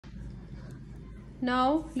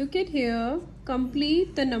Now look at here.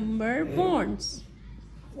 Complete the number bonds.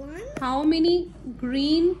 One. How many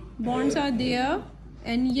green bonds are there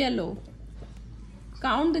and yellow?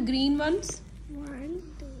 Count the green ones. 1,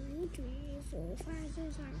 2, 3, 4, 5,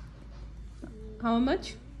 6, 7. How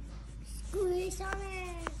much? Squeeze on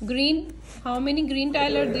it. Green. How many green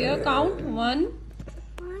tile are there? Count. 1,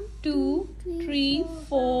 1, 2, 3,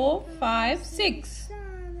 4, 5, 6.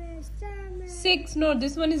 7. 6. No,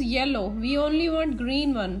 this one is yellow. We only want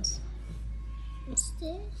green ones. What's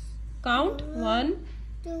this? Count. 1.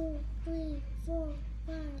 2, 3, 4,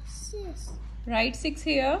 5, 6. Write 6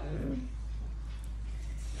 here.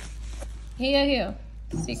 Here.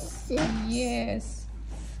 6. Yes.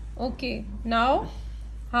 Okay. Now,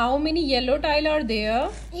 how many yellow tile are there?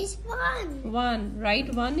 It's 1. 1.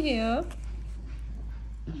 Write 1 here.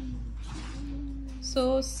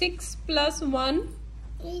 So 6 plus 1.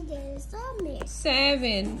 It is 7.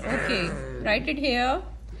 7. Okay. Write it here.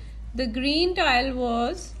 The green tile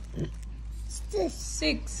was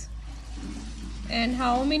 6. And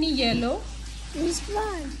how many yellow? It's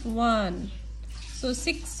 1. 1. So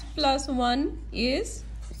 6 plus 1 is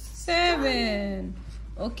 7.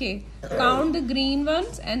 Okay. Count the green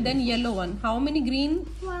ones and then yellow one. How many green?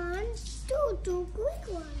 1, 2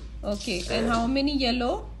 quick one. Okay. And how many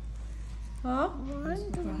yellow? Huh?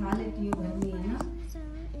 1, 2, 3, 4, 5, 6, 7,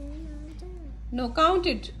 8, 9, 10. No, count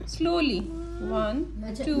it slowly.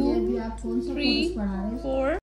 1, 2, 3, 4.